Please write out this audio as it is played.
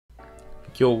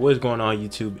Yo, what's going on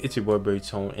YouTube? It's your boy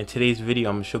Resoultion. In today's video,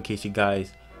 I'm gonna showcase you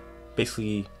guys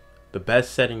basically the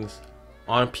best settings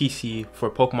on PC for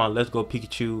Pokemon Let's Go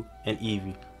Pikachu and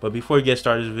Eevee. But before we get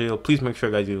started this video, please make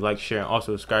sure guys you like, share, and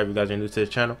also subscribe if you guys are new to the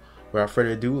channel. Without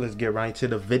further ado, let's get right into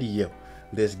the video.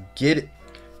 Let's get it.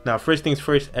 Now, first things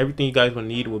first, everything you guys will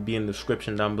need will be in the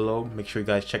description down below. Make sure you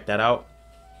guys check that out.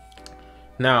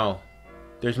 Now,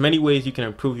 there's many ways you can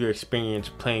improve your experience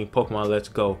playing Pokemon Let's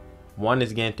Go. One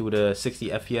is getting through the 60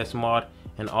 FPS mod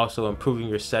and also improving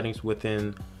your settings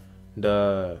within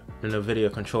the video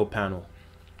control panel.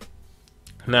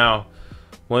 Now,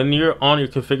 when you're on your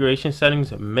configuration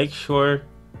settings, make sure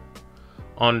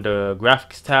on the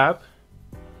graphics tab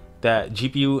that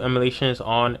GPU emulation is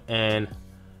on and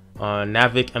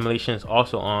Navic emulation is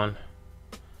also on,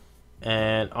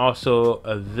 and also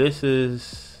this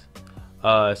is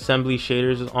assembly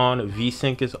shaders is on,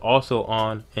 VSync is also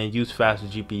on, and use fast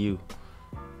GPU.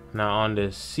 Now on the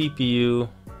CPU,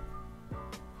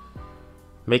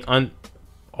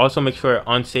 also make sure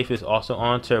unsafe is also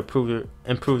on to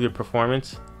improve your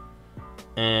performance,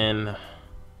 and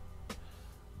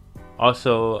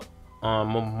also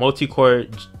multi-core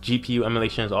GPU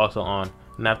emulation is also on.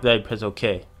 And after that, you press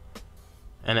OK,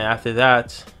 and then after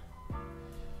that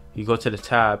you go to the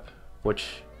tab,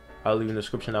 which I'll leave in the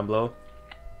description down below.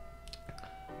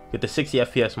 Get the 60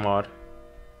 FPS mod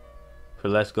for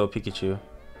Let's Go Pikachu.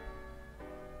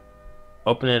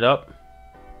 Open it up,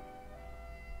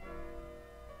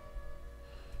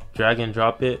 drag and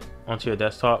drop it onto your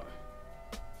desktop,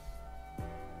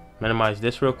 minimize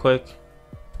this real quick,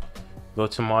 go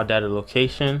to mod data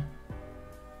location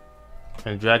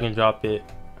and drag and drop it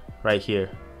right here,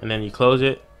 and then you close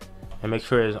it and make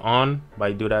sure it's on. By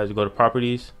you do that is you go to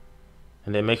properties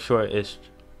and then make sure it's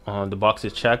the box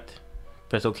is checked.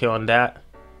 Press OK on that,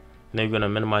 and then you're gonna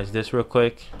minimize this real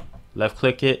quick, left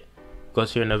click it, go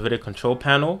to your video control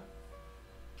panel,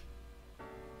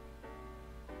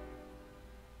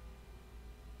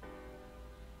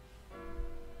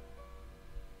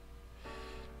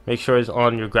 make sure it's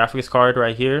on your graphics card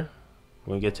right here.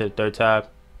 When we get to the third tab,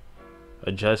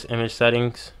 adjust image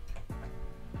settings,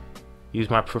 use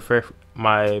my preference.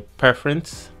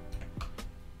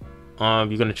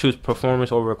 You're gonna choose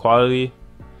performance over quality.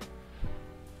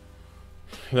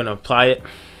 You're gonna apply it,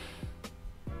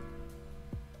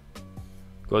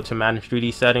 go to manage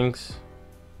 3D settings,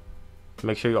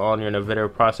 make sure you're on your NVIDIA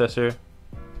processor.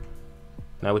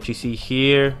 Now what you see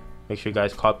here, make sure you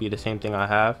guys copy the same thing I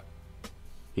have.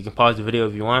 You can pause the video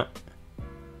if you want.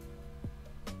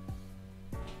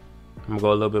 I'm gonna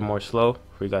go a little bit more slow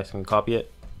so you guys can copy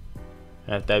it.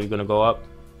 And after that, you're gonna go up,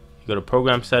 you go to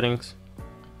program settings.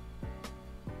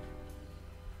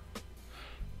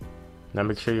 Now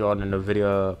make sure you're on the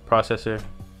NVIDIA processor,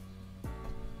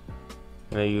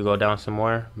 and then you go down some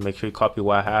more. Make sure you copy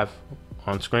what I have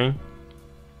on screen.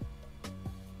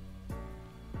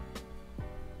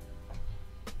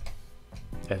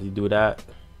 As you do that,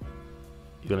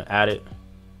 you're gonna add it,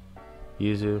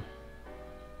 Yuzu,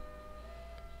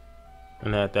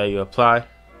 and then after that you apply.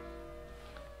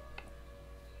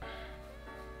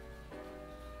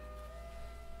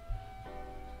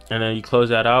 And then you close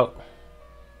that out.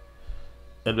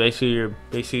 And you're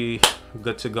basically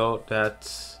good to go.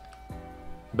 That's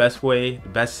best way, the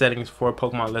best settings for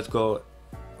Pokemon Let's Go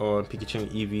on Pikachu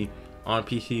and Eevee on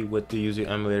PC with the Yuzu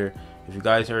Emulator. If you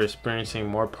guys are experiencing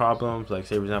more problems, like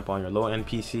say for example on your low-end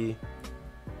PC,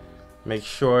 make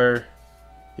sure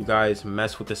you guys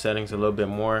mess with the settings a little bit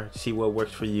more, see what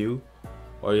works for you.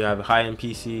 Or you have a high-end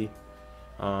PC,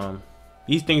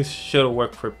 these things should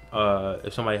work for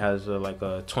if somebody has like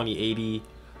a 2080,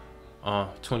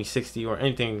 2060 or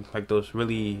anything like those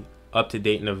really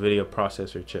up-to-date NVIDIA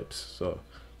processor chips. So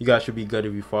you guys should be good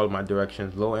if you follow my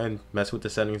directions. Low end, mess with the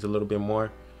settings a little bit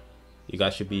more, you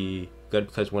guys should be good,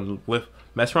 because when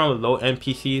mess around with low-end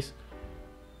PCs,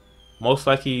 most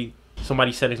likely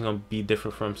somebody's settings gonna be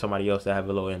different from somebody else that have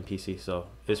a low-end PC. So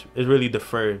it's really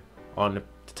deferred on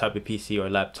the type of PC or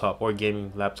laptop or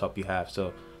gaming laptop you have.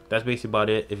 So that's basically about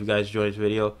it. If you guys enjoyed this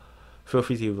video, feel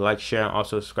free to like, share, and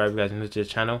also subscribe if you guys are new to the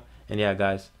channel. And yeah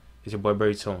guys, it's your boy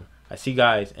Resoultion. I see you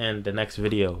guys in the next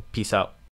video. Peace out.